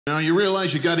You know, you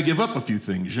realize you got to give up a few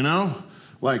things, you know?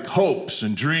 Like hopes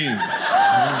and dreams.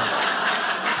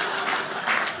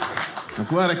 I'm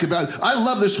glad I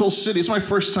love this whole city. It's my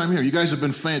first time here. You guys have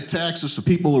been fantastic. The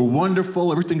people are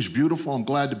wonderful. Everything's beautiful. I'm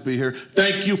glad to be here.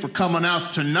 Thank you for coming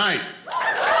out tonight.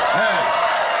 Hey.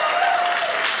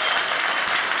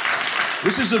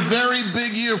 This is a very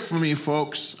big year for me,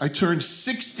 folks. I turned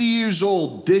 60 years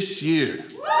old this year.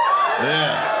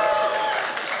 Yeah.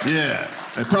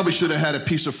 I probably should have had a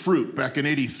piece of fruit back in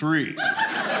 '83.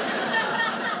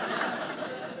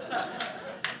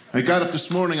 I got up this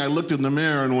morning, I looked in the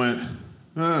mirror and went,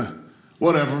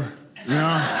 whatever, you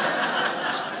know?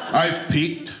 I've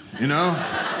peaked, you know?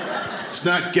 It's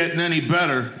not getting any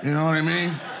better, you know what I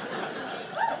mean?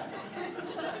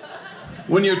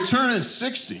 When you're turning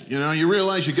 60, you know, you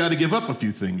realize you got to give up a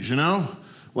few things, you know?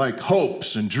 Like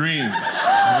hopes and dreams. You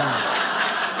know?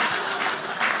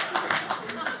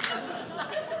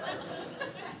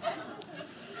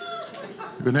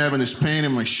 I've been having this pain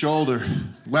in my shoulder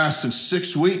lasting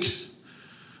 6 weeks.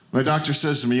 My doctor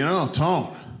says to me, you know,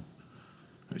 Tone,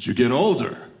 as you get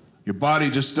older, your body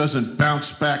just doesn't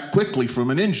bounce back quickly from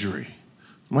an injury.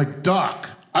 I'm like, Doc,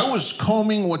 I was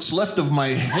combing what's left of my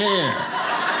hair.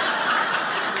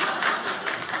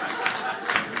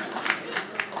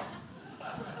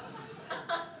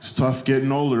 It's tough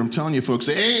getting older. I'm telling you, folks,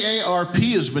 the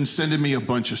AARP has been sending me a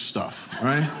bunch of stuff,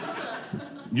 right?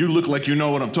 You look like you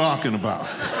know what I'm talking about,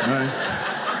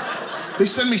 right? They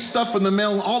send me stuff in the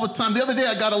mail all the time. The other day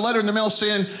I got a letter in the mail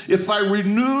saying if I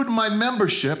renewed my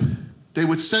membership, they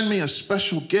would send me a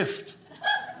special gift.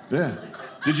 Yeah.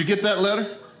 Did you get that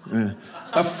letter? Yeah.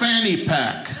 A fanny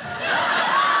pack.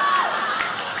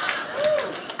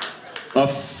 A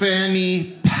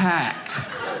fanny pack.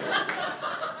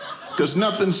 Because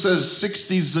nothing says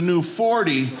 60's the new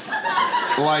 40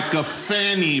 like a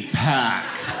fanny pack.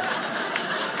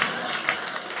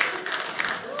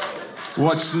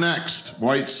 What's next?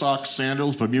 White socks,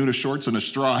 sandals, Bermuda shorts, and a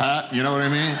straw hat? You know what I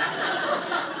mean?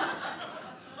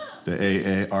 The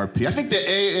AARP. I think the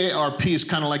AARP is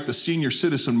kind of like the senior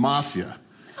citizen mafia.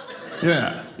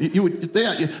 Yeah.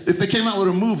 If they came out with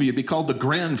a movie, it'd be called The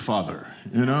Grandfather,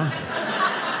 you know?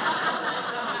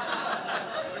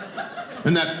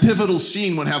 And that pivotal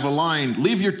scene would have a line,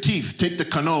 leave your teeth, take the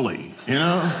cannoli, you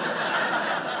know?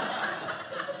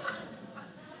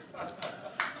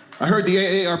 I heard the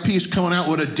AARP is coming out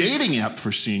with a dating app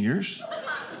for seniors.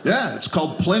 Yeah, it's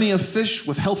called Plenty of Fish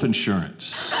with Health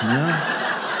Insurance. You know?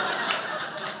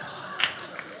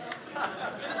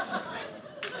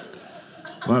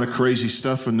 A lot of crazy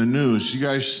stuff in the news. You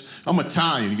guys, I'm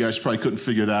Italian, you guys probably couldn't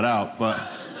figure that out, but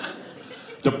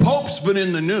the Pope's been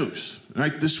in the news.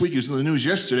 Right, this week he was in the news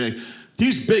yesterday.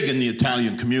 He's big in the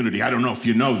Italian community. I don't know if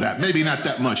you know that. Maybe not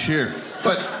that much here.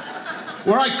 But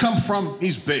where I come from,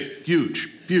 he's big, huge.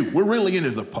 We're really into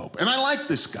the Pope. And I like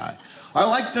this guy. I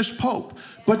like this Pope.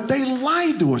 But they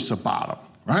lied to us about him,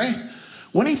 right?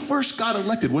 When he first got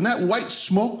elected, when that white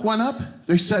smoke went up,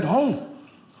 they said, oh,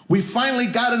 we finally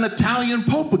got an Italian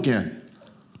Pope again.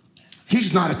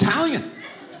 He's not Italian.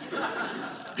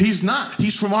 He's not.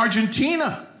 He's from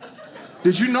Argentina.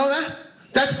 Did you know that?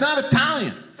 That's not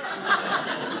Italian.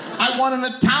 I want an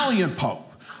Italian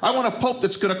Pope. I want a Pope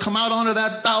that's going to come out onto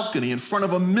that balcony in front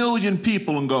of 1 million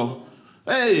people and go,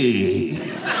 hey.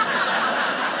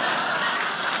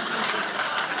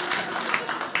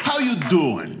 How you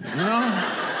doing, you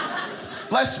know?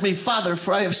 Bless me, Father,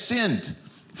 for I have sinned.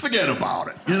 Forget about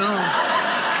it, you know?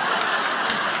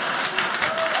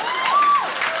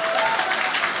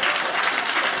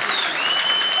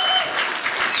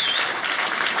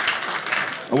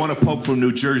 I want a Pope from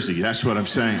New Jersey, that's what I'm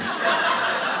saying.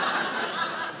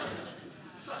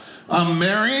 I'm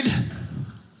married.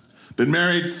 Been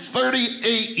married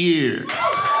 38 years.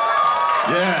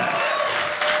 Yeah.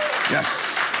 Yes.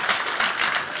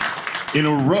 In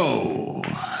a row.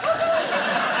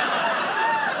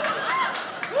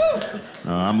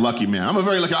 I'm lucky, man. I'm a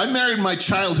very lucky. I married my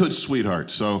childhood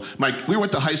sweetheart. So we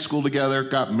went to high school together,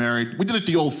 got married. We did it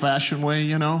the old-fashioned way,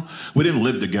 you know. We didn't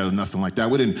live together, nothing like that.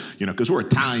 We didn't, you know, because we're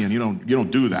Italian. You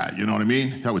don't do that. You know what I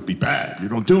mean? That would be bad. You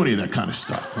don't do any of that kind of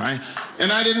stuff, right?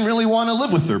 And I didn't really want to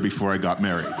live with her before I got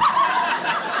married.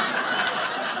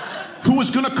 Who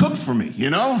was going to cook for me? You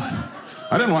know,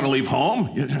 I didn't want to leave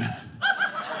home.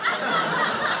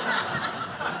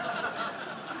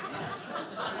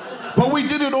 But we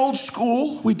did it old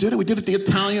school. We did it the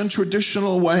Italian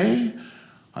traditional way.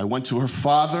 I went to her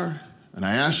father and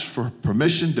I asked for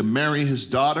permission to marry his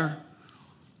daughter.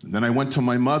 And then I went to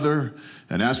my mother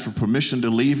and asked for permission to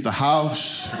leave the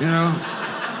house, you know.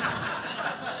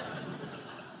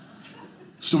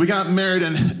 So we got married,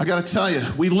 and I got to tell you,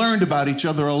 we learned about each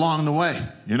other along the way,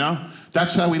 you know?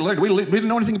 That's how we learned. We didn't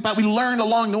know anything about it. We learned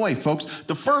along the way, folks.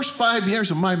 The first 5 years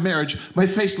of my marriage, my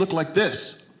face looked like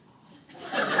this.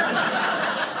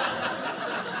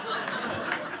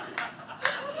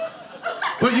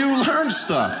 But you learn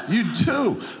stuff. You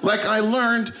do. Like I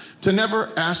learned to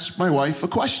never ask my wife a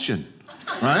question,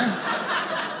 right?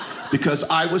 Because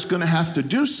I was going to have to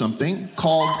do something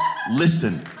called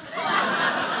listen.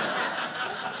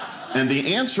 And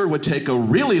the answer would take a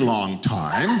really long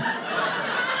time.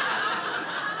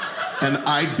 And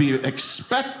I'd be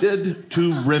expected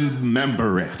to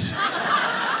remember it.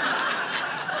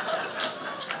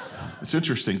 It's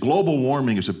interesting. Global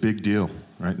warming is a big deal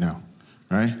right now,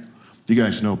 right? You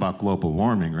guys know about global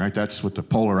warming, right? That's what the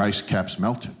polar ice caps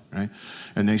melting, right?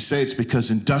 And they say it's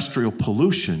because industrial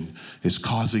pollution is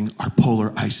causing our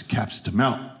polar ice caps to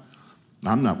melt.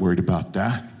 I'm not worried about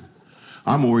that.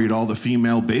 I'm worried all the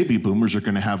female baby boomers are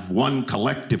going to have one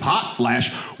collective hot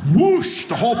flash. Whoosh,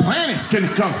 the whole planet's going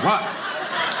to come. What?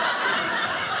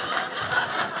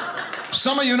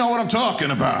 Some of you know what I'm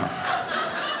talking about.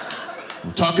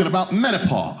 I'm talking about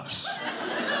menopause.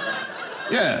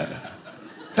 Yeah,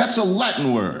 that's a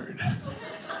Latin word.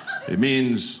 It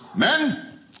means, men,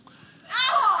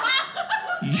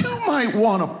 you might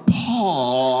want to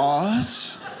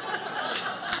pause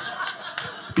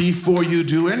before you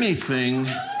do anything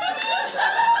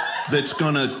that's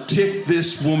gonna tick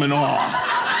this woman off.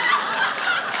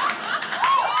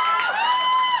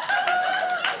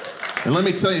 And let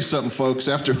me tell you something, folks,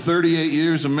 after 38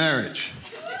 years of marriage,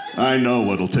 I know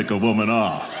what'll tick a woman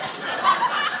off.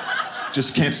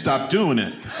 Just can't stop doing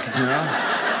it, you know?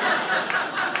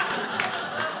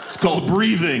 It's called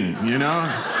breathing, you know?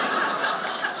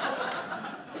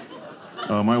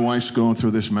 My wife's going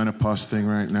through this menopause thing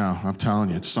right now. I'm telling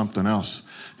you, it's something else,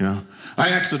 you know? I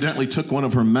accidentally took one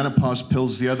of her menopause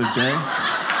pills the other day.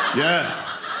 Yeah.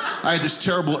 I had this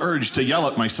terrible urge to yell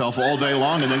at myself all day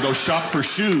long and then go shop for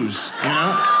shoes, you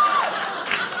know?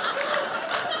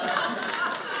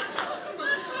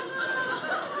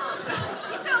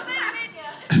 You felt bad,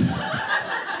 didn't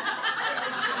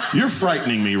you? You're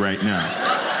frightening me right now.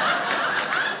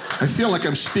 I feel like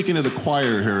I'm speaking to the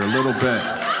choir here a little bit.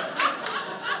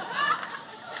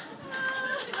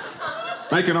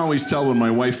 I can always tell when my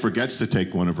wife forgets to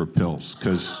take one of her pills,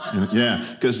 because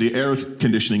the air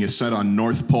conditioning is set on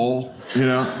North Pole, you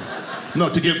know? No,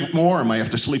 to get warm, I have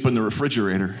to sleep in the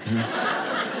refrigerator. You know?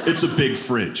 It's a big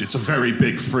fridge. It's a very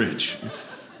big fridge.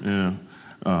 Yeah.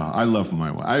 I love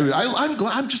my wife. I'm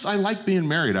glad. I like being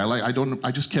married.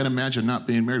 I just can't imagine not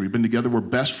being married. We've been together. We're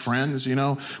best friends. You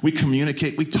know, we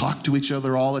communicate. We talk to each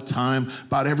other all the time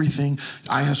about everything.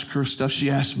 I ask her stuff. She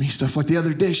asks me stuff. Like the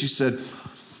other day, she said,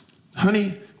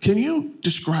 "Honey, can you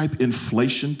describe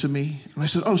inflation to me?" And I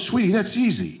said, "Oh, sweetie, that's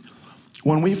easy.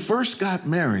 When we first got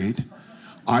married,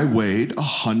 I weighed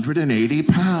 180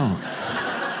 pounds.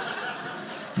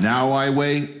 Now I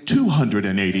weigh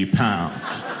 280 pounds.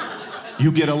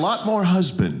 You get a lot more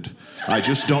husband. I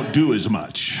just don't do as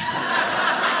much."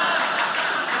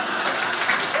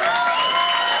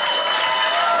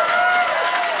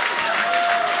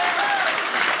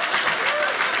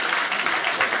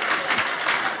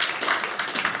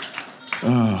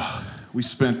 We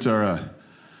spent our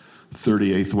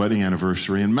 38th wedding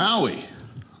anniversary in Maui.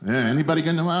 Yeah, anybody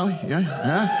been to Maui?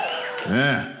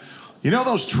 Yeah. You know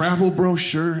those travel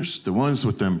brochures? The ones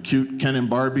with them cute Ken and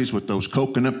Barbies with those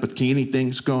coconut bikini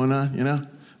things going on, you know?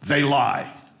 They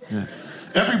lie. Yeah.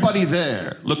 Everybody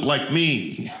there looked like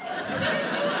me.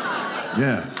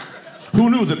 Yeah. Who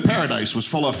knew that paradise was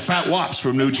full of fat wops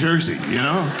from New Jersey, you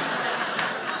know?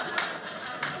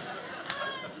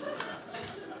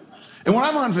 And when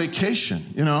I'm on vacation,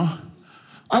 you know,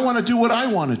 I want to do what I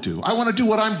want to do. I want to do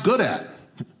what I'm good at.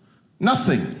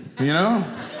 Nothing, you know?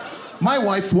 My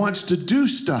wife wants to do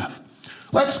stuff.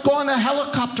 Let's go on a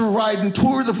helicopter ride and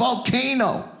tour the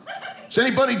volcano. Has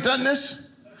anybody done this?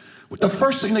 The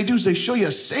first thing they do is they show you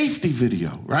a safety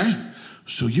video, right?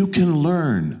 So you can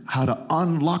learn how to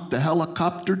unlock the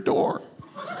helicopter door.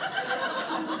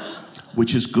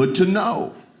 Which is good to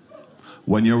know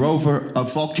when you're over a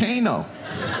volcano.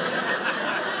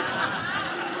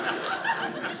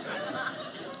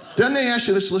 Then they ask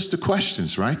you this list of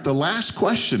questions, right? The last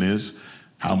question is,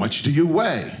 how much do you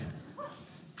weigh?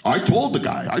 I told him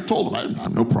I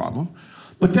have no problem.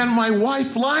 But then my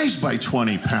wife lies by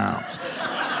 20 pounds.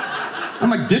 I'm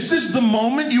like, this is the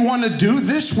moment you want to do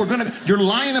this? You're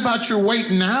lying about your weight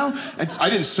now? And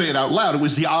I didn't say it out loud, it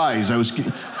was the eyes. I was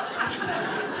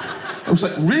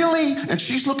like, really? And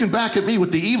she's looking back at me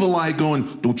with the evil eye going,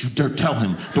 don't you dare tell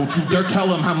him. Don't you dare tell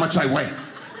him how much I weigh.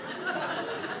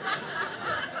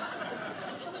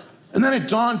 And then it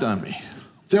dawned on me,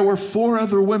 there were 4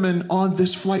 other women on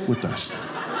this flight with us.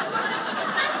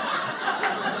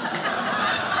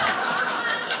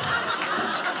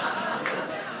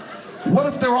 What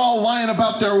if they're all lying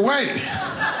about their weight?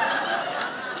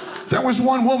 There was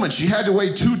one woman, she had to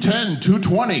weigh 210,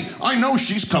 220. I know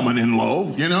she's coming in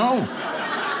low, you know?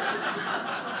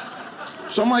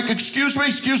 So I'm like, excuse me,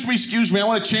 I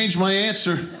want to change my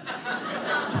answer.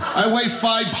 I weigh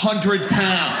 500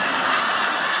 pounds.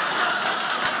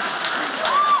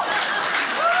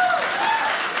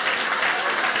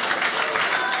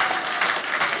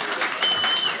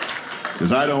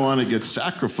 Because I don't want to get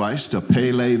sacrificed to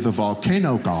Pele the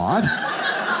volcano god.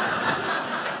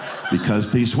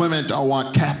 Because these women don't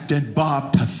want Captain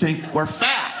Bob to think we're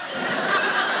fat.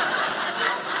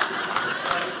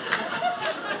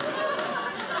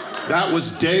 That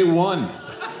was day 1.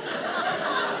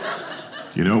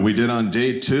 You know what we did on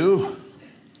day 2?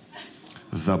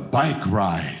 The bike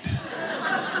ride.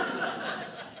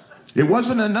 It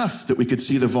wasn't enough that we could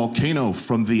see the volcano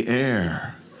from the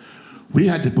air. We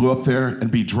had to go up there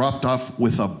and be dropped off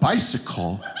with a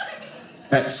bicycle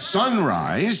at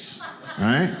sunrise,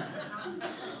 right?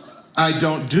 I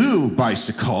don't do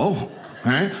bicycle,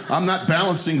 right? I'm not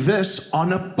balancing this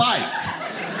on a bike.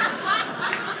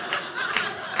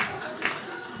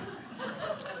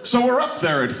 So we're up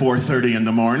there at 4:30 in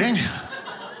the morning.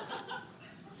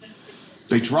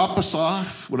 They drop us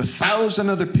off with 1,000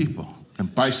 other people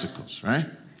and bicycles, right?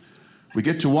 We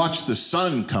get to watch the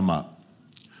sun come up.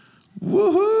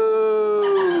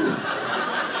 Woohoo!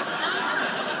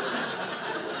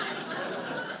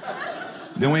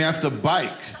 Then we have to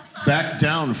bike back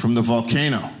down from the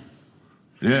volcano.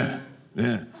 Yeah.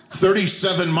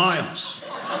 37 miles.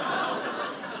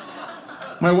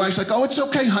 My wife's like, oh, it's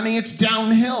okay, honey, it's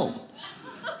downhill.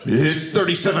 It's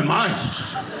 37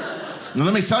 miles. Now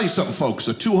let me tell you something, folks.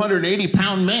 A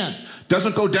 280-pound man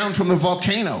doesn't go down from the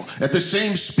volcano at the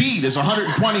same speed as a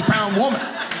 120-pound woman.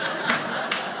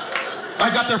 I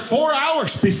got there 4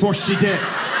 hours before she did.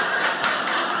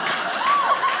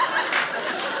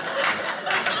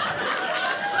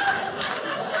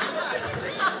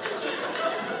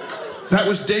 That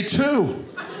was day 2.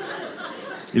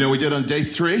 You know what we did on day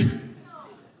 3?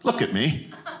 Look at me.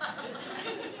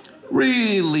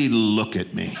 Really look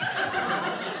at me.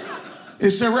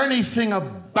 Is there anything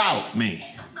about me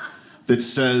that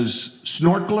says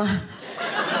snorkeler?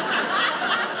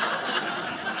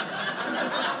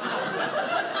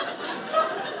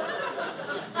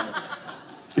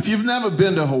 If you've never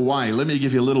been to Hawaii, let me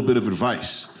give you a little bit of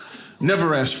advice.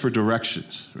 Never ask for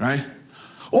directions, right?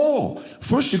 Oh,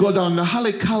 first you go down the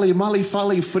Halikali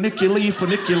Malifali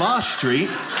Funicula Street.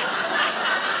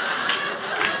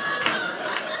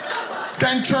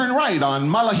 Then turn right on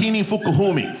Malahini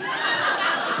Fukuhumi.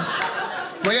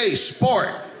 Like, hey, sport,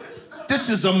 this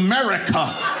is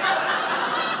America.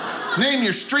 Name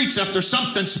your streets after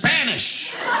something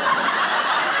Spanish.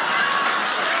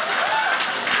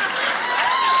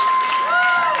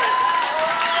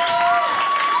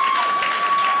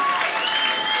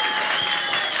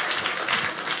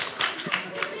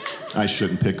 I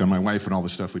shouldn't pick on my wife and all the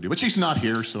stuff we do, but she's not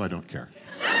here, so I don't care.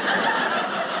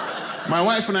 My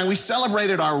wife and I, we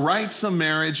celebrated our rights of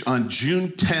marriage on June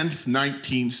 10th,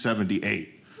 1978.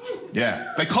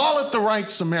 Yeah, they call it the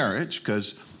rights of marriage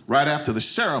because right after the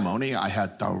ceremony, I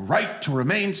had the right to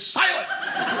remain silent.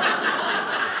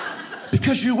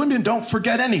 Because you women don't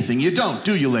forget anything. You don't,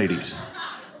 do you, ladies?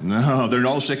 No, they're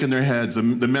all shaking their heads. The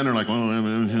men are like,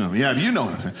 oh, yeah, you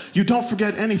know, you don't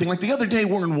forget anything. Like the other day,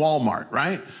 we're in Walmart,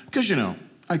 right? Because, you know,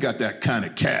 I got that kind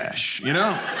of cash, you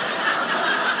know?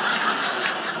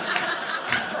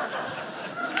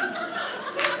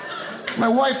 My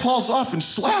wife hauls off and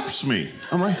slaps me.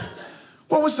 I'm like,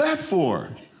 what was that for?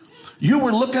 You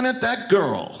were looking at that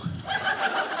girl.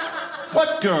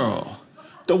 What girl?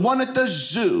 The one at the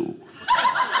zoo.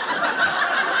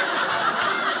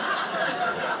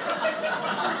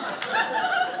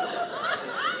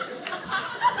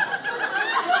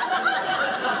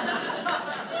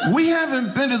 We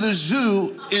haven't been to the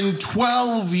zoo in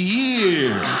 12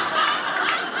 years.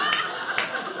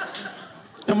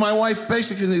 And my wife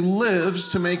basically lives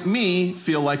to make me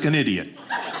feel like an idiot.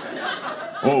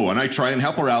 Oh, and I try and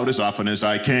help her out as often as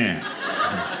I can.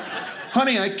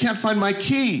 Honey, I can't find my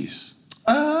keys.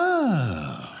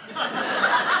 Oh.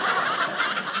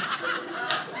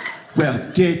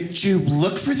 Well, did you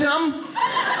look for them?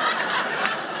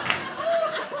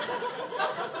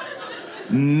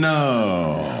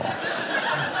 No.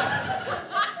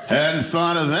 Hadn't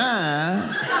thought of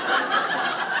that.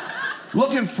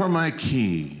 Looking for my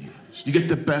keys. You get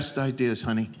the best ideas,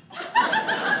 honey.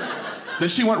 Then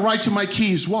she went right to my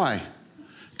keys. Why?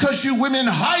 Because you women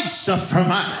hide stuff from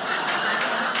us.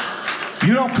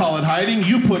 You don't call it hiding,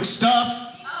 you put stuff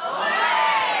away.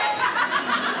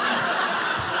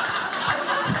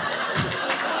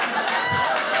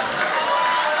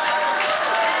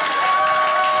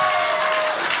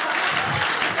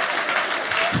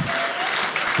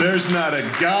 There's not a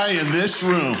guy in this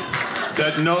room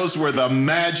that knows where the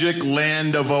magic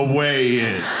land of away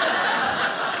is.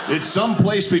 It's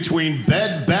someplace between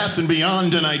Bed, Bath &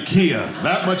 Beyond and IKEA.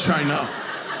 That much I know.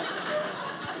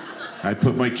 I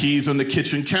put my keys on the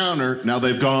kitchen counter. Now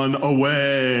they've gone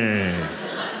away.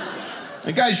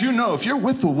 And guys, you know, if you're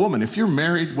with a woman, if you're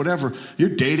married, whatever,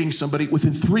 you're dating somebody,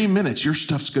 within 3 minutes, your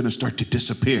stuff's gonna start to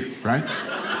disappear, right?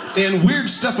 And weird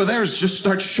stuff of theirs just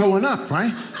starts showing up,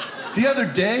 right? The other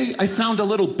day, I found a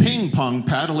little ping pong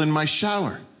paddle in my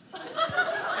shower.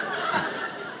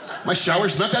 My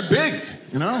shower's not that big,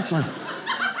 you know? It's like,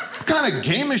 what kind of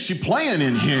game is she playing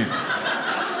in here?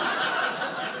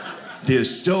 Do you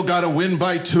still gotta win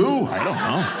by 2? I don't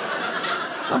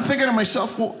know. I'm thinking to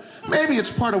myself, well, maybe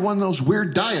it's part of one of those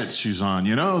weird diets she's on,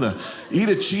 you know? The eat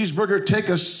a cheeseburger, take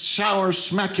a shower,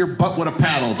 smack your butt with a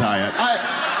paddle diet.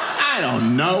 I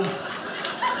don't know.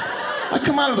 I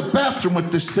come out of the bathroom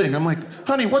with this thing. I'm like,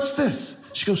 honey, what's this?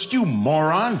 She goes, you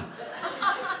moron.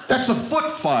 That's a foot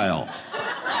file.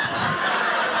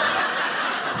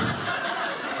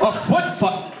 A foot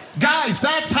file. Guys,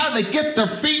 that's how they get their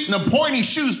feet in the pointy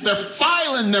shoes. They're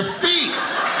filing their feet.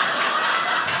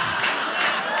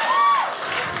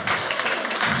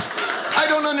 I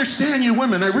don't understand you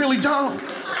women. I really don't.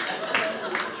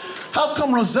 How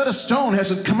come Rosetta Stone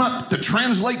hasn't come up to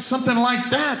translate something like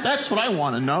that? That's what I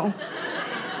want to know.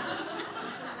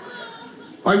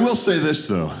 I will say this,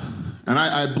 though, and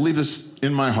I believe this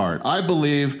in my heart. I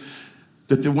believe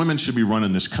that the women should be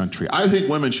running this country. I think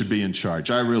women should be in charge.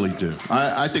 I really do.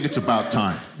 I think it's about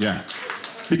time, yeah.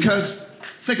 Because,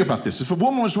 think about this. If a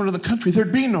woman was running the country,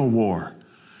 there'd be no war.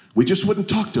 We just wouldn't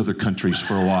talk to other countries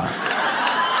for a while.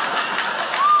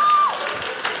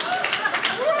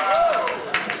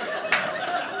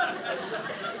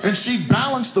 And she'd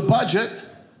balance the budget,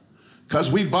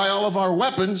 because we'd buy all of our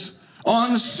weapons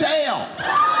on sale.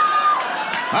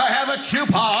 I have a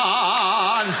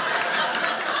coupon.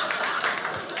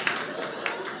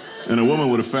 And a woman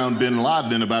would have found Bin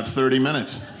Laden in about 30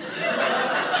 minutes.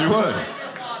 She would.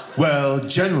 Well,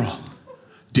 General,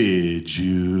 did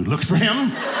you look for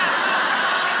him?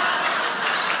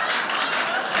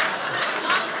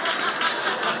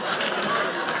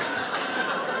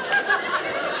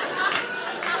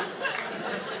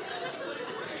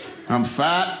 I'm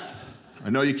fat. I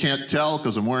know you can't tell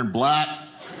because I'm wearing black.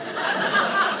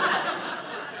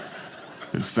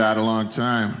 Been fat a long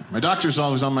time. My doctor's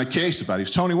always on my case about it.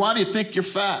 He's, Tony, why do you think you're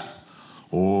fat?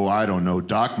 Oh, I don't know,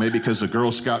 Doc. Maybe because the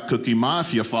Girl Scout Cookie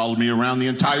Mafia followed me around the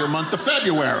entire month of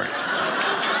February.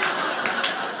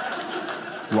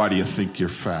 Why do you think you're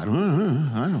fat?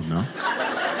 I don't know.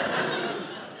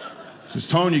 He says,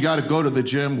 Tony, you got to go to the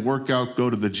gym, work out, go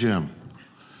to the gym.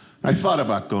 I thought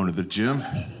about going to the gym.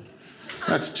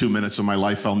 That's 2 minutes of my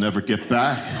life I'll never get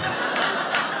back.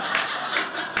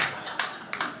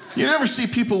 You never see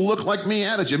people look like me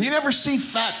at a gym. You never see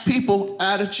fat people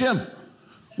at a gym.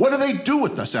 What do they do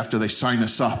with us after they sign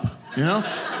us up, you know?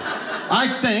 I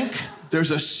think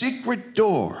there's a secret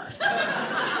door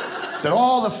that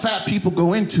all the fat people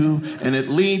go into, and it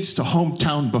leads to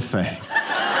Hometown Buffet.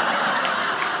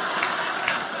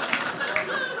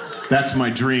 That's my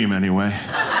dream, anyway.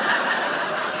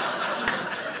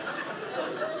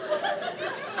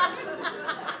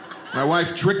 My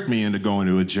wife tricked me into going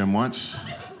to a gym once.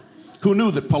 Who knew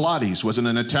that Pilates wasn't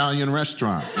an Italian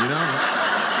restaurant, you know?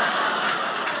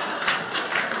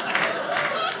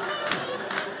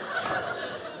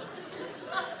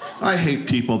 I hate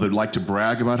people that like to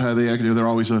brag about how they act. They're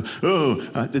always,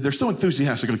 they're so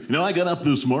enthusiastic. You know, I got up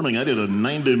this morning, I did a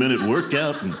 90-minute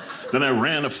workout, and then I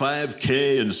ran a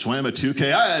 5K and swam a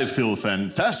 2K. I feel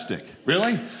fantastic.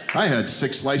 Really? I had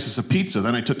 6 slices of pizza,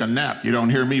 then I took a nap. You don't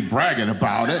hear me bragging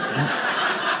about it.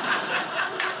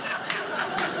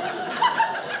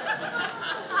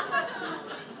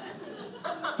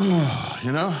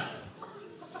 You know?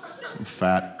 I'm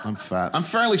fat. I'm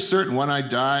fairly certain when I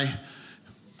die,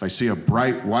 if I see a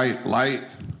bright white light,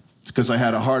 it's because I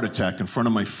had a heart attack in front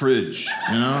of my fridge,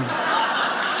 you know?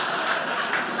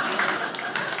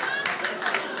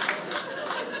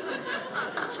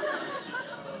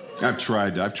 I've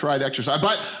tried exercise.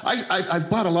 I've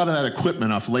bought a lot of that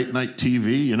equipment off late night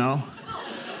TV, you know?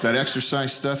 That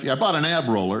exercise stuff. Yeah, I bought an ab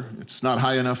roller. It's not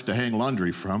high enough to hang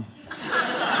laundry from.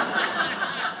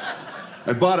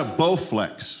 I bought a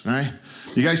Bowflex, right?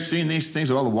 You guys seen these things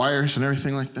with all the wires and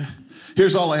everything like that?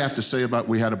 Here's all I have to say about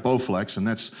we had a Bowflex, and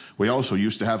that's we also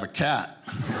used to have a cat.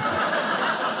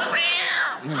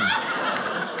 You know,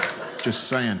 just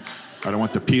saying. I don't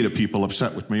want the PETA people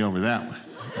upset with me over that one.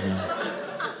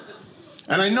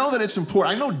 And I know that it's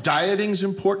important. I know dieting's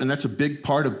important, and that's a big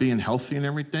part of being healthy and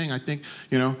everything, I think,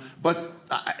 you know. But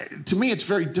to me, it's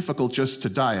very difficult just to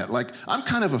diet. Like, I'm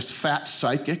kind of a fat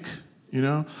psychic, you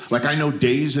know. Like, I know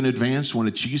days in advance when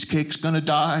a cheesecake's gonna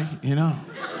die, you know.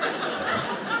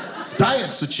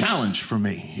 Diet's a challenge for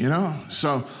me, you know.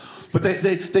 So, but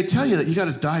they tell you that you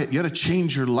gotta diet, you gotta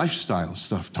change your lifestyle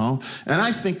stuff, Tone. And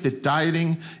I think that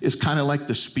dieting is kind of like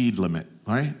the speed limit,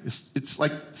 right? It's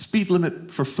like speed limit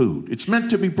for food. It's meant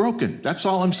to be broken, that's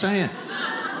all I'm saying.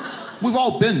 We've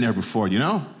all been there before, you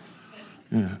know?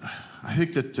 Yeah. I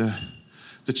think that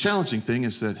the challenging thing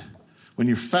is that when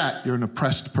you're fat, you're an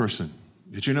oppressed person.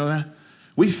 Did you know that?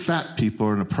 We fat people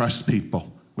are an oppressed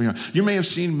people. You may have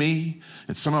seen me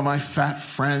and some of my fat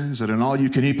friends at an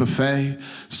all-you-can-eat buffet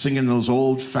singing those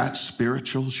old fat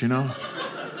spirituals, you know?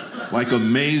 Like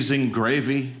Amazing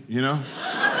Gravy, you know?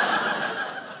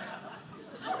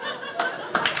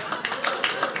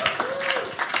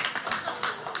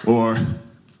 Or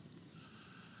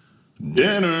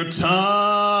dinner time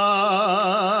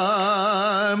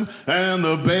and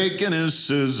the bacon is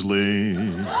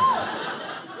sizzling.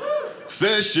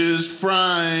 Fish is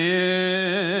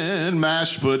frying,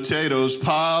 mashed potatoes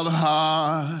piled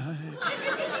high.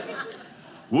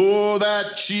 Whoa,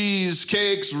 that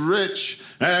cheesecake's rich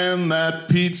and that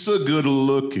pizza good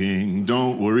looking.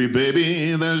 Don't worry,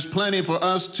 baby, there's plenty for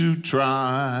us to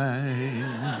try.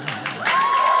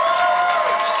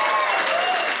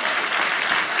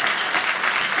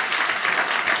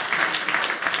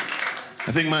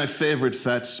 I think my favorite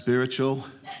fat spiritual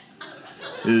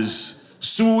is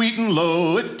sweet and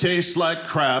low, it tastes like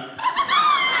crap.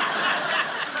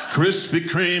 Krispy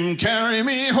Kreme, carry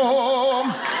me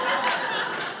home.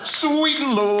 Sweet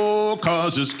and low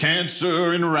causes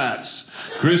cancer in rats.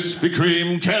 Krispy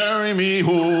Kreme, carry me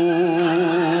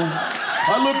home.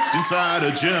 I looked inside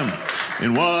a gym,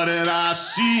 and what did I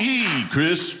see?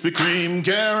 Krispy Kreme,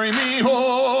 carry me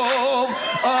home.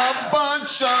 A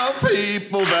bunch of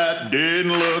people that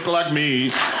didn't look like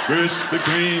me. Krispy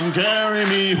Kreme, carry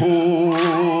me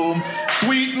home.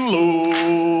 Sweet and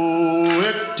low,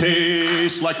 it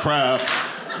tastes like crap.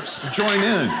 Join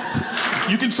in.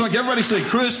 You can sing, everybody say,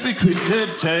 Krispy Kreme,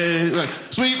 it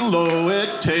tastes, sweet and low,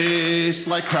 it tastes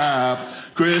like crap.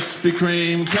 Krispy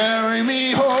Kreme, carry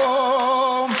me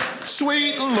home.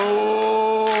 Sweet and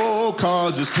low,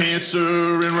 causes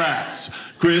cancer in rats.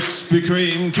 Krispy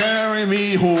Kreme, carry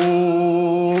me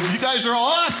home. You guys are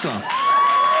awesome.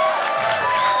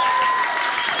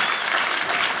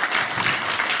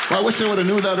 Well, I wish I would have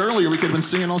knew that earlier. We could have been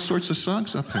singing all sorts of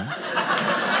songs up here.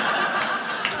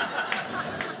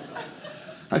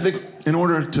 I think in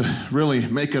order to really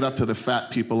make it up to the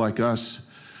fat people like us,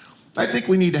 I think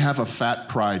we need to have a Fat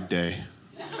Pride Day.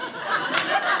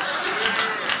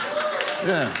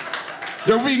 Yeah.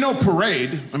 There'll be no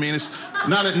parade. I mean, it's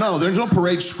not, no, there's no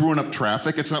parade screwing up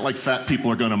traffic. It's not like fat people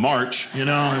are gonna march, you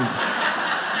know? And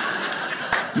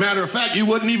matter of fact, you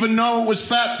wouldn't even know it was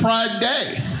Fat Pride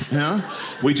Day, you know?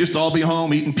 We'd just all be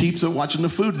home eating pizza, watching the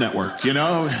Food Network, you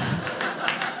know?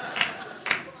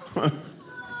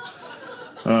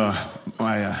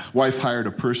 My wife hired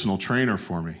a personal trainer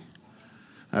for me.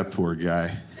 That poor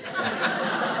guy.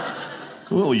 A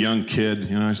little young kid,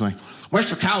 you know, he's like,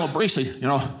 Mr. Calabrese, you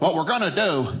know, what we're gonna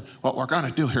do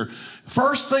here,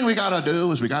 first thing we gotta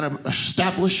do is we gotta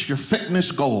establish your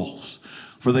fitness goals.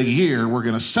 For the year, we're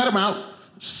gonna set them out,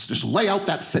 just lay out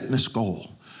that fitness goal.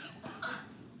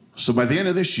 So by the end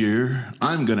of this year,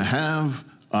 I'm gonna have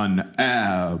an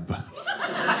ab.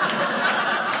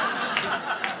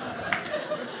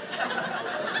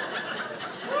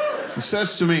 He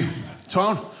says to me,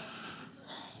 Tone,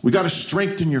 we gotta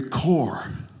strengthen your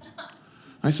core.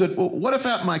 I said, well, what if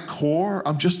at my core,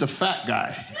 I'm just a fat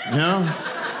guy, you know?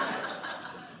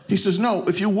 He says, no,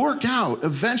 if you work out,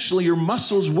 eventually your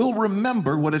muscles will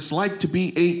remember what it's like to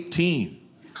be 18.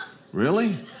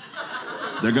 Really?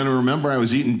 They're gonna remember I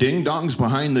was eating ding-dongs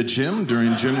behind the gym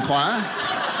during gym class?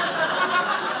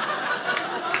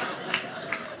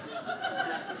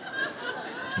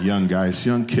 Young guys,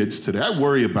 young kids today. I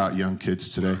worry about young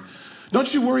kids today.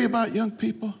 Don't you worry about young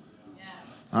people? Yeah.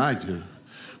 I do.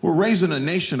 We're raising a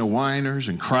nation of whiners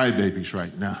and crybabies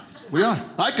right now. We are.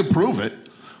 I can prove it.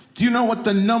 Do you know what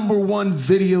the #1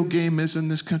 video game is in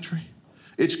this country?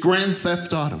 It's Grand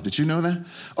Theft Auto. Did you know that?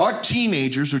 Our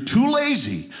teenagers are too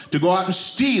lazy to go out and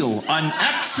steal an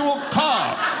actual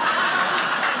car.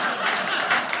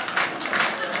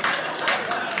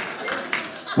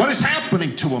 What is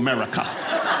happening to America?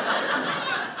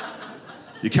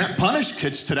 You can't punish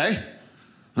kids today.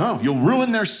 No, you'll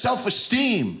ruin their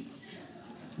self-esteem.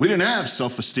 We didn't have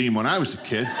self-esteem when I was a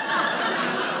kid.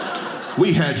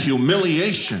 We had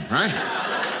humiliation, right?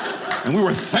 And we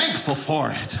were thankful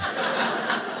for it.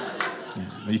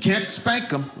 You can't spank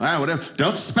them. Whatever.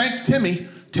 Don't spank Timmy.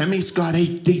 Timmy's got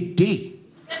ADD.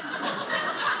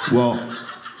 Well,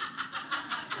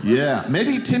 yeah,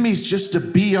 maybe Timmy's just a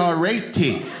BRAT.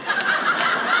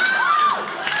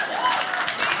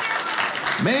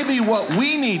 Maybe what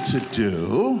we need to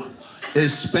do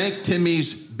is spank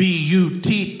Timmy's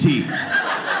BUTT.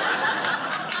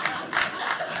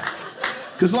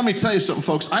 Because let me tell you something,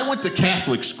 folks. I went to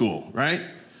Catholic school, right?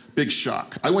 Big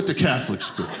shock. I went to Catholic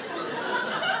school.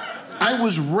 I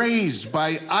was raised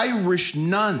by Irish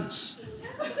nuns.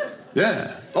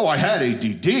 Yeah. Oh, I had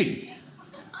ADD.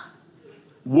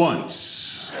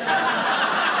 Once.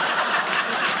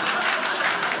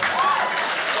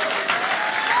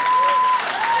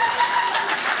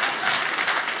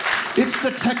 It's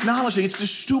the technology, it's the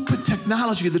stupid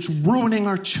technology that's ruining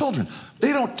our children.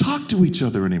 They don't talk to each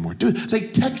other anymore, do they? They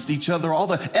text each other all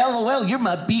the, LOL, you're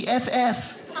my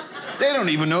BFF. They don't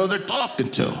even know who they're talking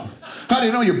to. How do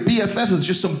you know your BFF is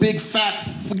just some big fat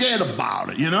forget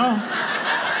about it, you know?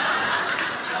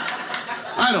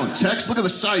 I don't text. Look at the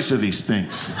size of these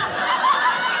things.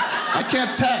 I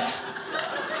can't text.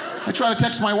 I try to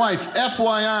text my wife,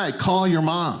 FYI, call your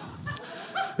mom.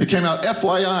 It came out,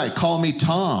 FYI, call me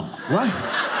Tom. What?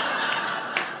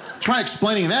 Try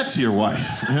explaining that to your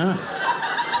wife. Yeah.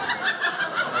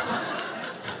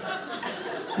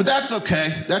 But that's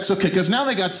okay. That's okay, because now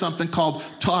they got something called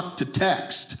talk to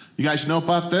text. You guys know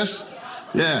about this?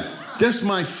 Yeah. This is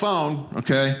my phone,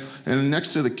 okay? And next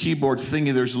to the keyboard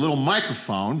thingy, there's a little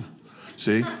microphone,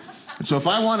 see? And so if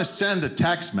I want to send a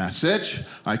text message,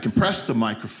 I can press the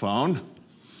microphone,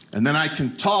 and then I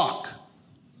can talk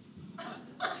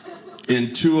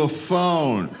into a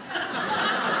phone.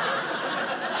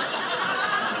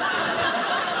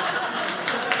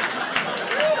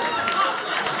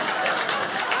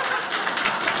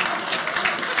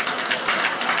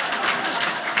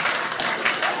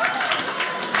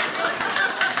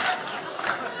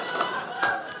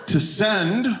 To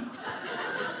send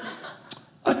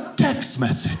a text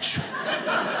message.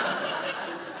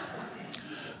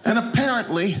 And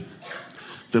apparently,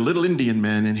 the little Indian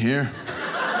man in here,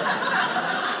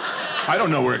 I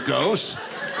don't know where it goes.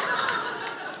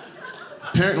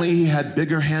 Apparently, he had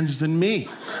bigger hands than me.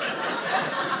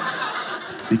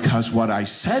 Because what I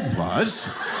said was,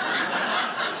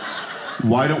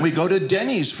 why don't we go to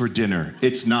Denny's for dinner?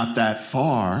 It's not that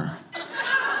far.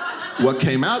 What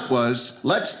came out was,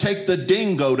 let's take the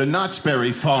dingo to Knott's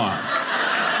Berry Farm.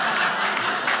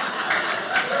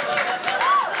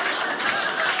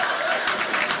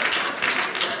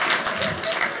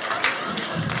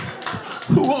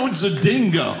 Who owns a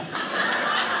dingo?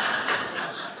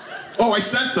 Oh, I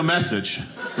sent the message,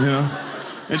 you know?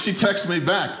 And she texted me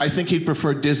back, I think he'd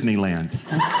prefer Disneyland.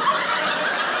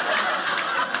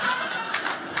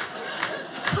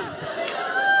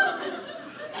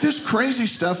 This crazy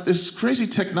stuff, this crazy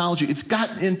technology, it's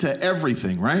gotten into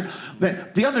everything, right?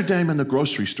 The other day I'm in the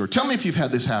grocery store. Tell me if you've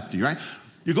had this happen to you, right?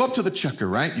 You go up to the checker,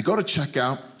 right? You go to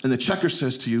checkout, and the checker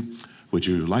says to you, would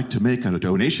you like to make a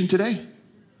donation today?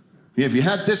 Have you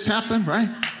had this happen, right?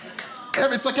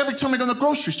 It's like every time I go to the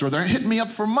grocery store, they're hitting me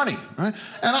up for money, right?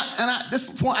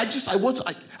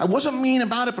 I wasn't mean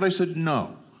about it, but I said,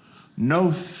 no,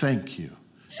 thank you.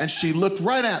 And she looked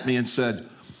right at me and said,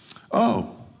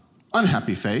 oh,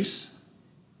 unhappy face.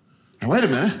 Now, wait a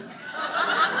minute.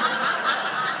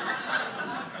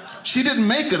 She didn't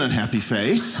make an unhappy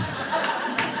face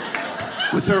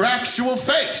with her actual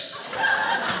face.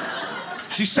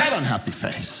 She said unhappy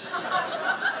face.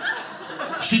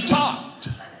 She talked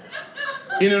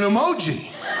in an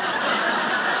emoji.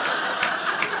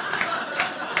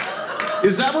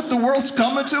 Is that what the world's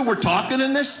coming to? We're talking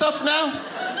in this stuff now?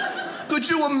 Could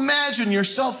you imagine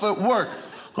yourself at work?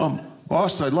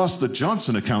 Boss, I lost the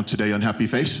Johnson account today, unhappy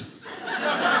face.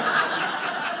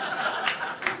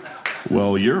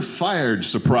 Well, you're fired,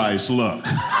 surprised look.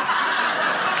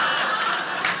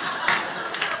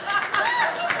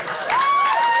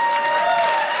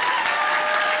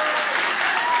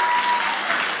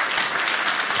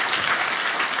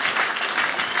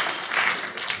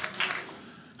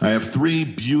 I have 3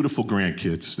 beautiful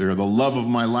grandkids. They're the love of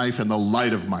my life and the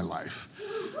light of my life.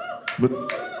 But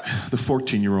the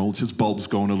 14-year-old, his bulb's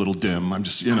going a little dim. I'm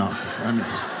just, No,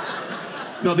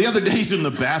 the other day he's in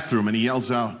the bathroom and he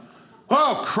yells out,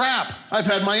 oh, crap, I've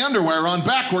had my underwear on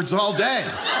backwards all day.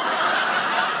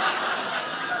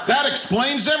 That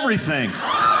explains everything.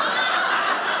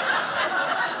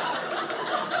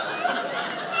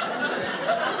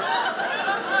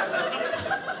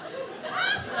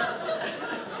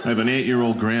 I have an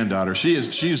 8-year-old granddaughter.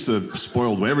 She's the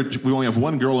spoiled one. We only have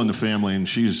one girl in the family, and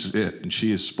she's it. And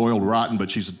she is spoiled rotten,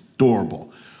 but she's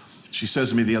adorable. She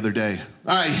says to me the other day,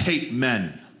 I hate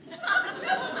men.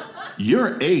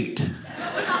 You're 8.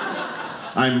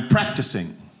 I'm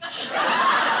practicing.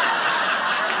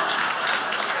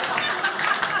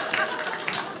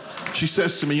 She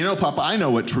says to me, you know, Papa, I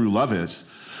know what true love is.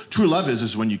 True love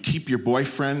is when you keep your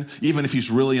boyfriend, even if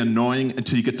he's really annoying,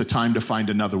 until you get the time to find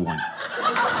another one.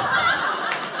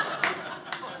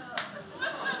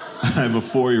 I have a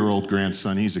 4-year-old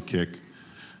grandson. He's a kick.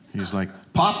 He's like,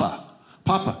 Papa,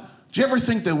 do you ever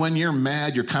think that when you're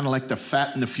mad, you're kind of like the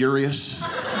Fat and the Furious?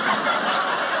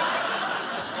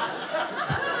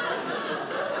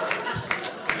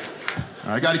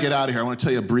 I got to get out of here. I want to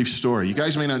tell you a brief story. You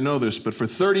guys may not know this, but for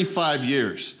 35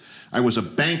 years, I was a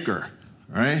banker,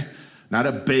 right? Not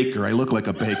a baker. I look like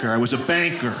a baker. I was a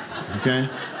banker, okay?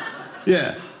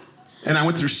 Yeah. And I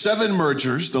went through 7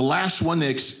 mergers. The last one,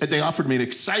 they offered me an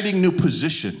exciting new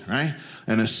position, right?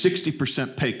 And a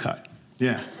 60% pay cut.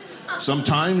 Yeah.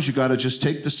 Sometimes you got to just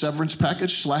take the severance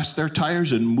package, slash their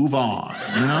tires, and move on,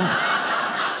 you know?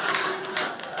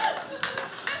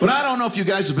 But I don't know if you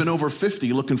guys have been over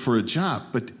 50 looking for a job,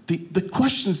 but the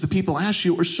questions that people ask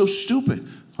you are so stupid.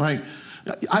 Like,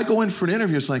 I go in for an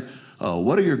interview, it's like, oh,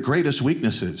 what are your greatest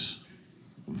weaknesses?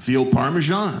 Veal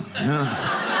Parmesan, you know?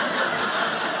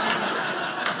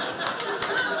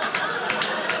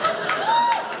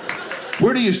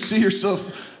 Where do you see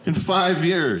yourself in 5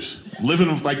 years?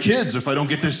 Living with my kids if I don't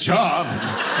get this job.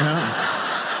 You know?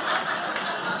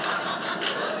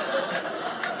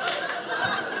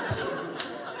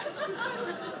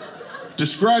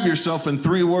 Describe yourself in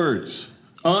 3 words.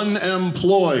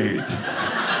 Unemployed.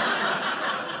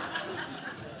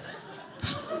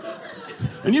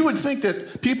 And you would think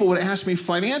that people would ask me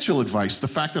financial advice, the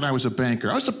fact that I was a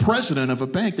banker. I was the president of a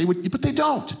bank, but they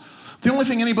don't. The only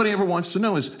thing anybody ever wants to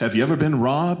know is, have you ever been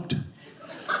robbed?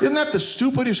 Isn't that the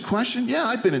stupidest question? Yeah,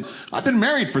 I've been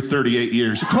married for 38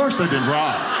 years. Of course I've been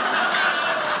robbed.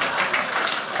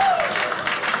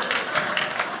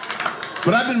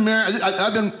 But I've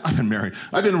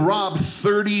been robbed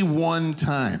 31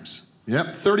 times.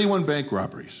 Yep, 31 bank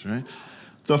robberies, right?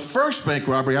 The first bank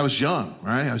robbery, I was young,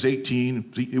 right? I was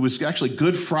 18. It was actually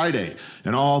Good Friday,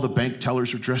 and all the bank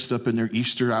tellers were dressed up in their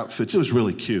Easter outfits. It was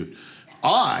really cute.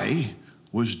 I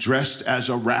was dressed as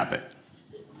a rabbit.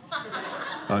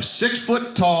 A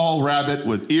 6-foot-tall rabbit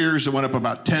with ears that went up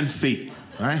about 10 feet,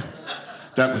 right?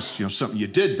 That was, something you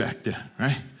did back then,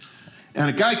 right? And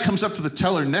a guy comes up to the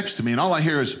teller next to me, and all I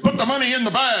hear is, put the money in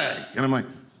the bag. And I'm like,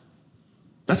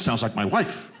 that sounds like my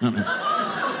wife.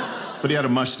 But he had a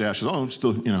mustache. Oh,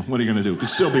 still, what are you going to do? It could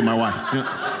still be my wife.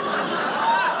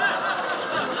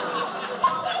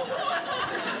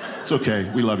 It's okay.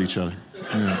 We love each other.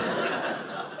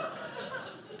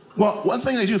 Well, one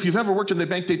thing they do, if you've ever worked in the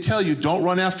bank, they tell you, don't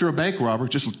run after a bank robber.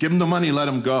 Just give him the money, let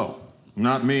him go.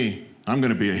 Not me. I'm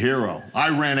going to be a hero. I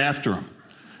ran after him,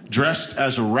 dressed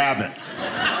as a rabbit.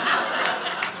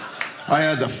 I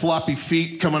had the floppy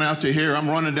feet coming out to here. I'm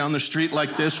running down the street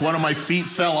like this. One of my feet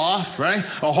fell off, right?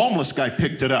 A homeless guy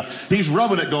picked it up. He's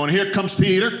rubbing it going, here comes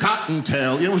Peter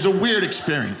Cottontail. It was a weird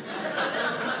experience.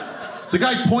 The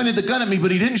guy pointed the gun at me,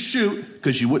 but he didn't shoot,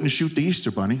 because you wouldn't shoot the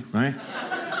Easter Bunny, right?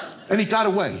 And he got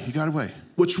away.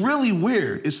 What's really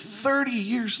weird is 30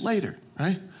 years later,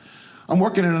 right? I'm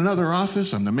working in another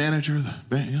office. I'm the manager of the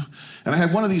bank, and I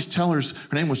had one of these tellers.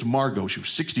 Her name was Margot. She was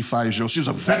 65 years old. She was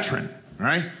a veteran,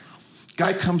 right?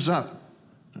 Guy comes up,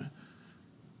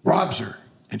 robs her,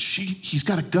 and he's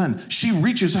got a gun. She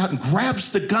reaches out and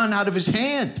grabs the gun out of his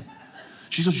hand.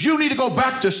 She says, you need to go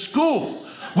back to school.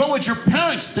 What would your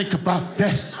parents think about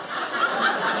this?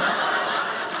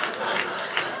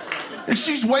 And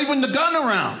she's waving the gun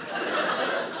around.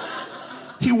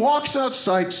 He walks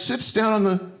outside, sits down on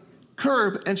the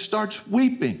curb, and starts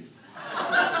weeping.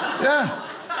 Yeah,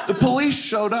 the police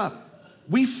showed up.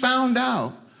 We found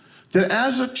out that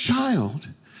as a child,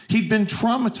 he'd been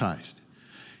traumatized.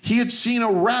 He had seen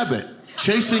a rabbit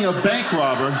chasing a bank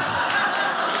robber.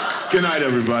 Good night,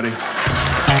 everybody.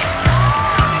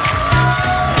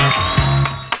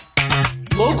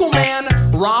 Local man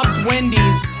robs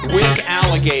Wendy's with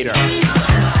alligator.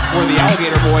 We're the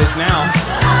alligator boys now.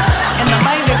 And the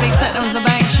lady be sitting at the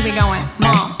bank, she be going,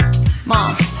 Mom,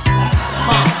 Mom,